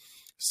jumbo.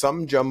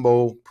 Some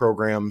jumbo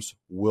programs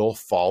will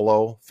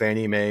follow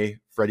Fannie Mae,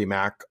 Freddie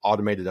Mac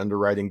automated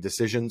underwriting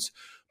decisions,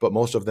 but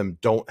most of them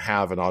don't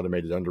have an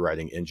automated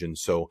underwriting engine.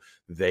 So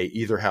they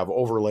either have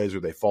overlays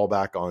or they fall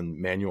back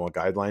on manual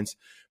guidelines.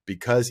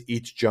 Because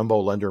each jumbo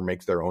lender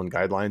makes their own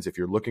guidelines, if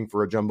you're looking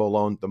for a jumbo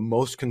loan, the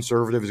most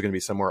conservative is going to be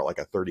somewhere at like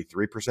a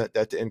 33%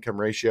 debt to income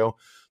ratio.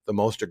 The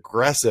most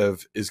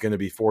aggressive is going to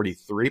be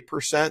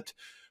 43%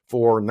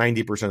 for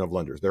 90% of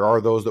lenders. There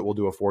are those that will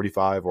do a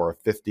 45 or a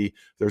 50.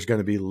 There's going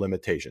to be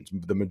limitations.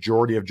 The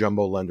majority of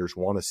jumbo lenders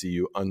want to see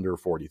you under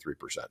 43%.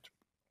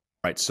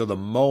 Right. So the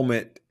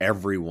moment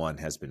everyone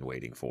has been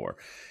waiting for,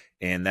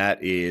 and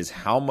that is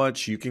how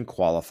much you can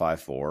qualify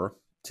for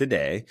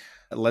today.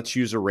 Let's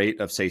use a rate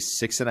of, say,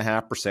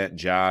 6.5%.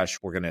 Josh,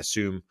 we're going to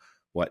assume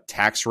what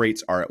tax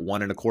rates are at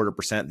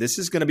 1.25%. This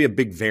is going to be a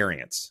big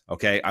variance.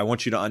 Okay. I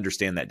want you to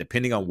understand that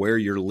depending on where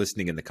you're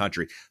listening in the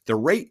country, the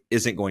rate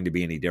isn't going to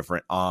be any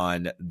different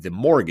on the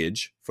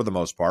mortgage for the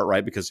most part,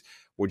 right? Because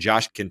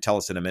Josh can tell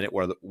us in a minute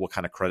what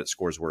kind of credit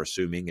scores we're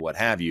assuming, what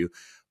have you.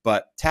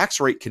 But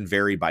tax rate can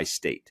vary by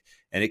state,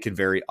 and it can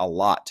vary a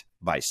lot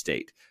by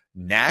state.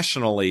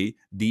 Nationally,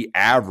 the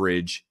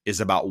average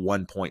is about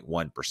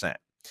 1.1%.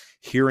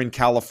 Here in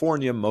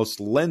California,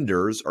 most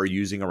lenders are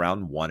using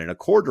around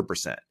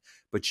 1.25%.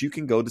 But you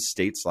can go to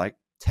states like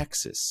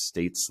Texas,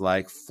 states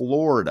like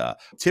Florida.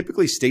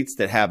 Typically, states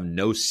that have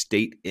no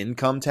state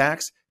income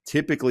tax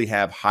typically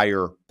have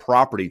higher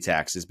property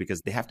taxes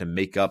because they have to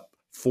make up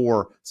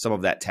for some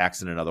of that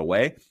tax in another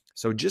way.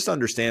 So just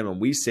understand when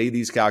we say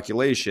these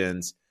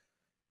calculations,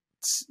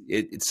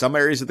 some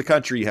areas of the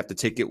country, you have to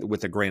take it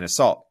with a grain of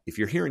salt. If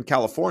you're here in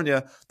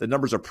California, the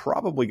numbers are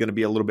probably going to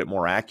be a little bit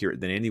more accurate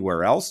than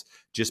anywhere else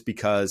just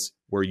because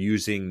we're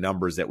using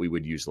numbers that we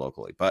would use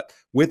locally. But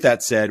with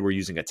that said, we're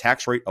using a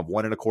tax rate of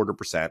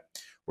 1.25%.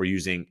 We're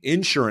using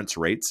insurance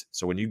rates.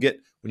 So when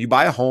you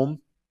buy a home,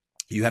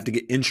 you have to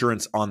get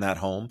insurance on that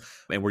home,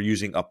 and we're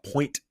using a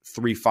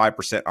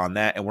 0.35% on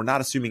that, and we're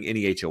not assuming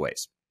any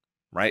HOAs,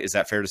 right? Is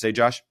that fair to say,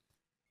 Josh?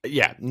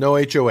 Yeah, no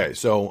HOA.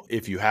 So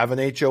if you have an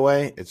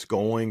HOA, it's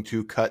going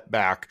to cut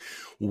back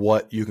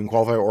what you can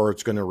qualify, or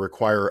it's going to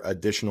require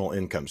additional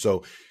income.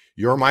 So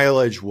your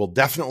mileage will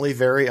definitely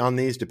vary on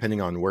these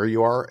depending on where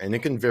you are. And it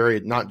can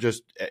vary not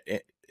just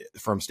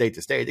from state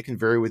to state, it can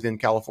vary within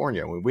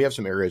California. We have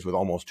some areas with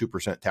almost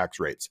 2% tax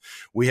rates.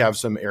 We have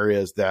some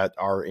areas that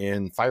are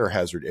in fire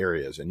hazard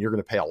areas, and you're going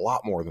to pay a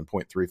lot more than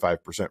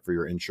 0.35% for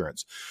your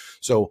insurance.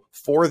 So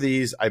for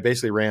these, I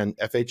basically ran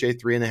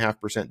FHA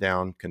 3.5%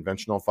 down,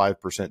 conventional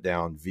 5%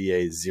 down,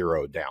 VA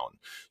 0 down.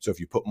 So if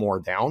you put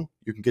more down,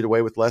 you can get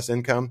away with less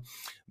income.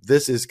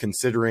 This is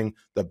considering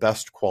the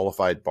best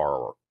qualified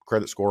borrower.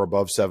 credit score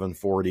above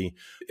 740,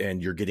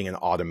 and you're getting an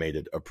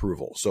automated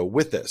approval. So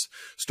with this,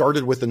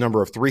 started with the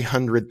number of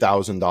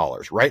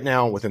 $300,000. Right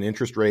now, with an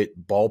interest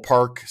rate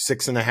ballpark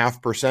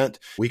 6.5%. A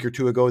week or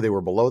two ago, they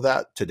were below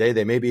that. Today,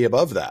 they may be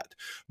above that.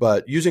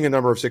 But using a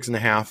number of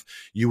 6.5,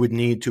 you would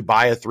need to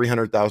buy a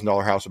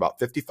 $300,000 house, about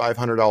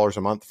 $5,500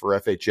 a month for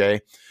FHA.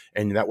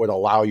 And that would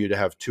allow you to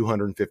have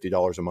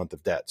 $250 a month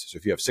of debt. So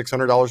if you have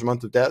 $600 a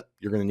month of debt,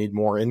 you're going to need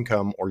more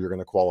income or you're going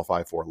to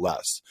qualify for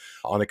less.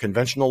 On a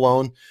conventional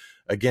loan,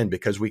 again,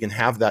 because we can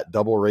have that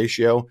double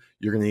ratio,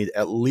 you're going to need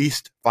at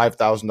least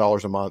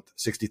 $5,000 a month,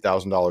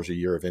 $60,000 a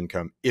year of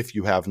income if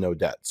you have no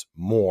debts,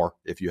 more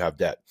if you have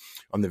debt.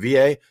 On the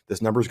VA,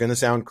 this number is going to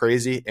sound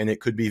crazy and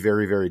it could be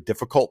very, very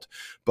difficult.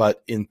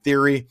 But in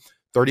theory,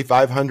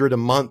 $3,500 a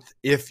month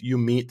if you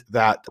meet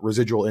that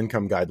residual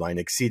income guideline,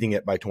 exceeding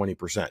it by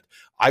 20%.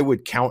 I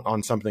would count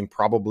on something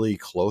probably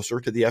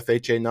closer to the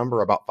FHA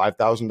number, about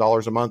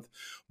 $5,000 a month,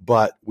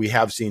 but we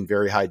have seen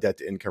very high debt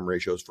to income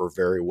ratios for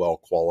very well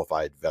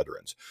qualified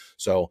veterans.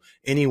 So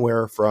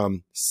anywhere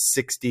from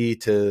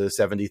 $60,000 to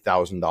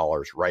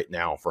 $70,000 right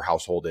now for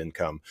household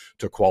income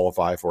to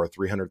qualify for a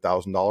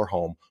 $300,000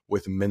 home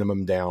with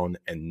minimum down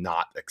and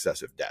not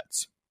excessive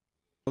debts.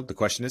 The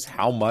question is,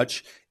 how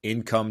much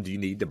income do you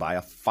need to buy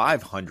a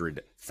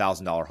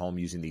 $500,000 home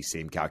using these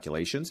same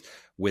calculations?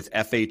 With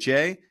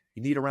FHA,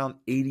 you need around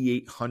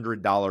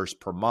 $8,800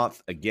 per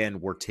month.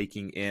 Again, we're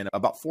taking in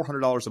about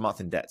 $400 a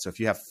month in debt. So if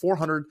you have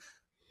 $400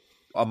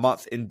 a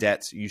month in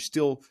debts, you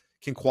still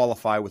can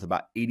qualify with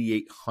about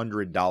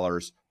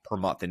 $8,800 per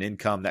month in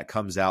income. That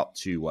comes out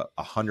to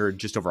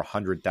just over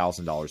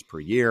 $100,000 per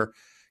year.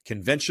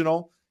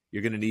 Conventional,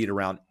 you're going to need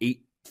around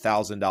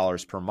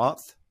 $8,000 per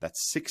month.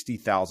 That's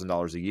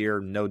 $60,000 a year,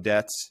 no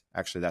debts.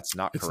 Actually, that's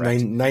not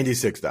correct. It's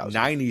 $96,000.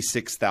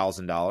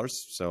 $96,000.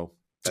 So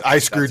I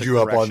screwed you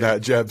up on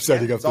that, Jeb,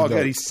 setting up it's all the good.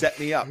 note. He set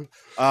me up.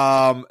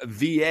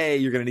 VA,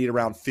 you're going to need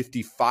around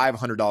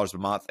 $5,500 a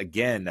month.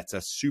 Again, that's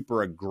a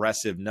super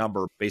aggressive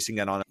number, basing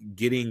it on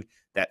getting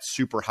that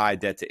super high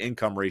debt to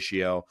income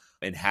ratio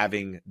and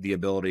having the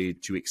ability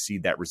to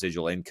exceed that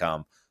residual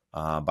income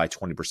by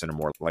 20% or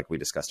more, like we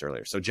discussed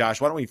earlier. So Josh,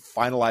 why don't we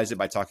finalize it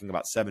by talking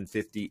about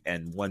 750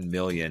 and 1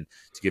 million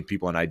to give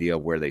people an idea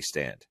of where they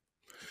stand?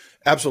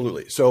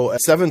 Absolutely. So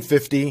at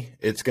 750,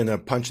 it's going to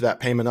punch that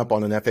payment up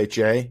on an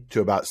FHA to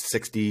about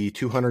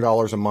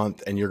 $6,200 a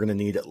month, and you're going to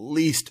need at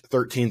least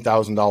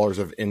 $13,000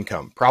 of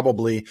income,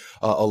 probably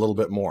a little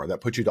bit more.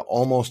 That puts you to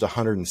almost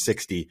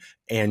 $160,000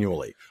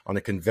 annually. On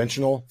a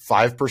conventional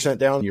 5%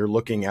 down, you're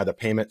looking at a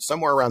payment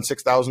somewhere around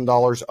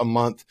 $6,000 a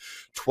month,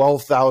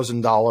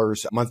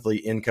 $12,000 monthly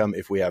income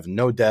if we have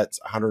no debts,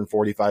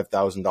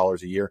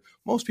 $145,000 a year.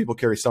 Most people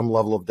carry some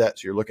level of debt,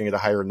 so you're looking at a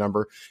higher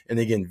number. And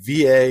again,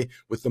 VA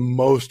with the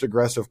most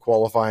aggressive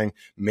qualifying,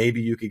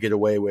 maybe you could get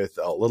away with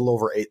a little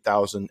over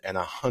 $8,000 and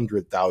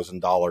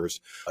 $100,000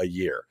 a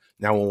year.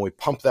 Now, when we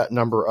pump that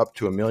number up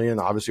to $1 million,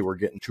 obviously we're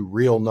getting to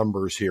real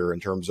numbers here in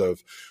terms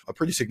of a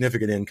pretty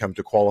significant income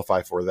to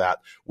qualify for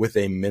that with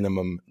a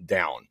minimum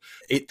down.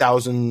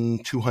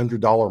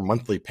 $8,200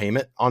 monthly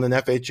payment on an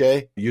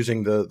FHA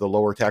using the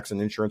lower tax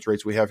and insurance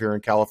rates we have here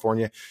in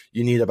California.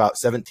 You need about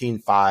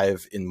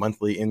 $17,500 in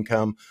monthly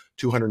income,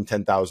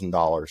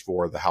 $210,000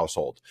 for the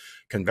household.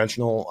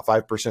 Conventional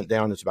 5%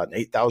 down, it's about an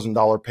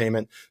 $8,000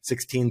 payment,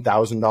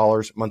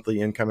 $16,000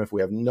 monthly income if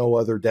we have no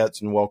other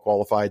debts and well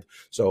qualified.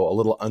 So a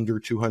little under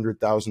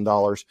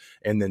 $200,000.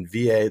 And then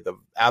VA, the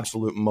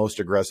absolute most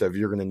aggressive,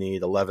 you're going to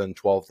need $11,000,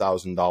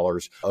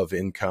 $12,000 of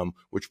income,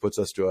 which puts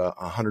us to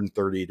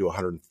 $130,000 to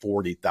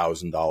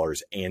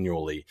 $140,000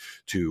 annually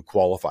to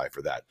qualify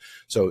for that.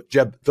 So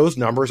Jeb, those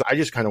numbers, I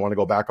just kind of want to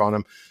go back on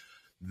them.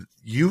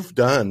 You've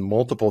done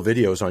multiple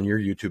videos on your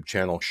YouTube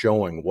channel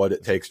showing what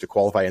it takes to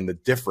qualify and the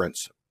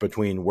difference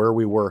between where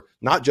we were,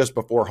 not just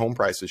before home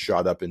prices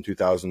shot up in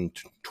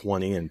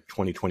 2020 and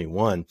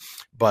 2021,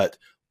 but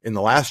in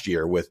the last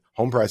year with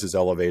home prices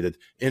elevated,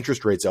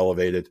 interest rates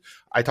elevated.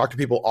 I talk to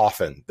people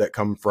often that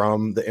come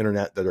from the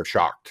internet that are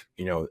shocked,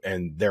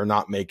 and they're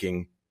not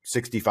making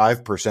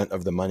 65%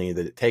 of the money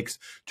that it takes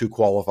to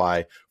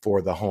qualify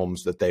for the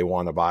homes that they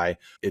want to buy.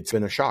 It's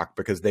been a shock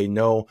because they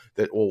know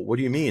that, well, what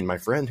do you mean? My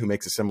friend who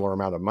makes a similar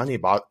amount of money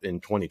bought in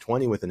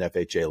 2020 with an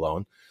FHA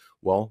loan.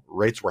 Well,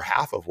 rates were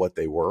half of what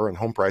they were and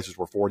home prices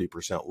were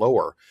 40%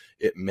 lower.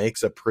 It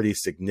makes a pretty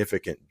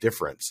significant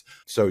difference.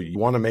 So you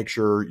want to make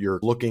sure you're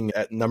looking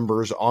at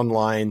numbers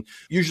online.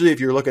 Usually if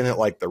you're looking at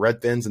like the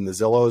Redfins and the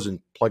Zillows and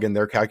plug in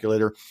their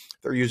calculator,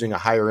 they're using a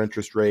higher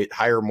interest rate,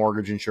 higher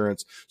mortgage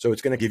insurance. So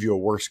it's going to give you a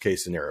worst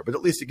case scenario, but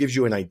at least it gives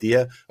you an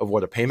idea of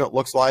what a payment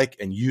looks like.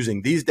 And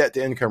using these debt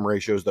to income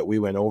ratios that we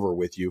went over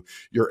with you,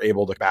 you're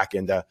able to back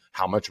into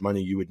how much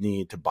money you would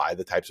need to buy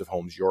the types of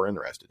homes you're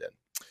interested in.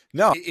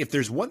 No, if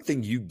there's one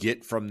thing you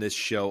get from this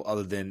show,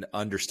 other than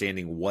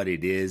understanding what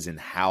it is and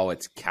how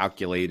it's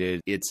calculated,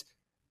 it's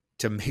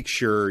to make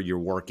sure you're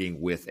working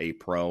with a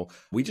pro.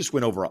 We just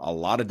went over a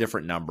lot of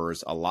different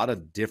numbers, a lot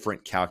of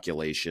different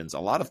calculations, a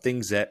lot of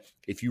things that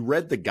if you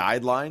read the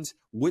guidelines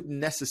wouldn't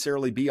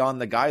necessarily be on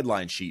the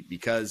guideline sheet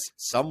because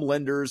some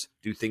lenders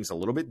do things a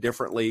little bit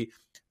differently.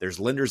 There's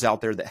lenders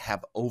out there that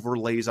have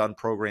overlays on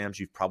programs.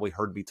 You've probably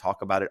heard me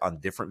talk about it on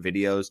different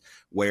videos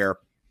where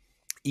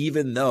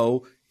even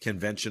though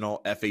conventional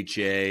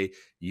FHA,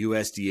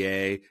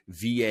 USDA,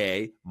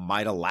 VA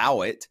might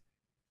allow it,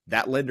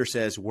 that lender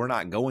says we're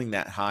not going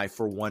that high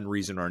for one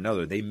reason or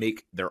another. They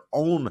make their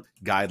own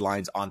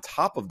guidelines on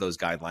top of those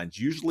guidelines,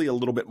 usually a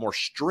little bit more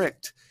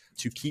strict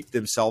to keep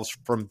themselves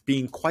from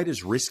being quite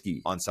as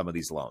risky on some of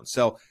these loans.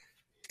 So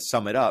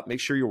sum it up,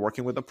 make sure you're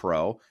working with a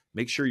pro,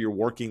 make sure you're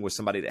working with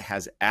somebody that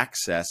has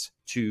access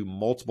to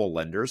multiple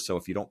lenders. So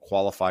if you don't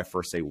qualify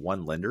for, say,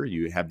 one lender,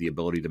 you have the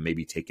ability to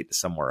maybe take it to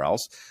somewhere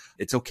else.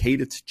 It's okay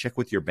to check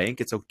with your bank.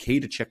 It's okay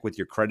to check with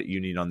your credit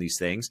union on these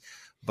things,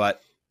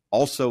 but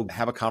also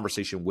have a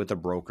conversation with a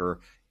broker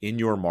in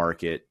your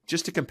market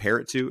just to compare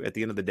it to at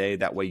the end of the day.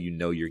 That way, you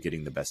know you're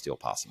getting the best deal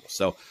possible.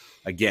 So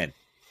again,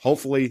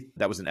 hopefully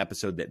that was an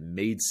episode that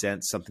made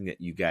sense, something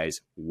that you guys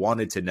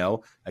wanted to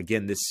know.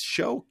 Again, this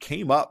show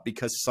came up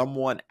because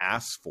someone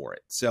asked for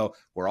it. So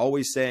we're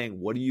always saying,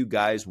 what do you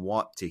guys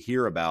want to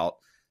hear about?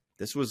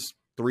 This was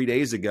 3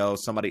 days ago.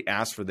 Somebody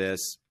asked for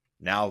this.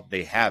 Now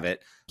they have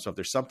it. So if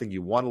there's something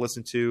you want to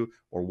listen to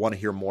or want to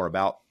hear more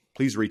about,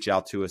 please reach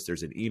out to us.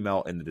 There's an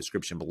email in the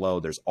description below.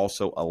 There's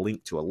also a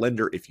link to a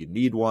lender if you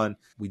need one.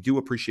 We do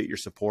appreciate your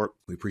support.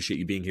 We appreciate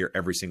you being here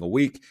every single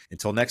week.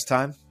 Until next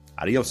time,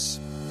 adios.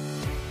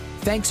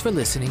 Thanks for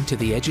listening to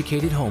The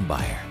Educated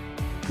Homebuyer.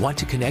 Want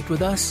to connect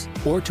with us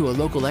or to a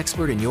local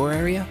expert in your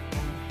area?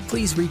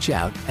 Please reach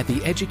out at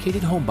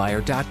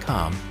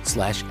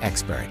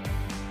theeducatedhomebuyer.com/expert.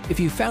 If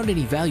you found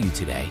any value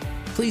today,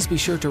 please be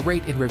sure to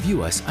rate and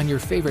review us on your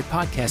favorite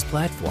podcast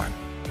platform.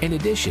 In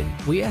addition,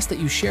 we ask that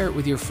you share it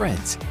with your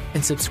friends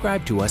and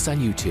subscribe to us on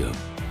YouTube.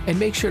 And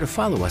make sure to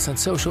follow us on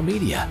social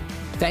media.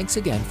 Thanks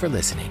again for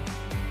listening.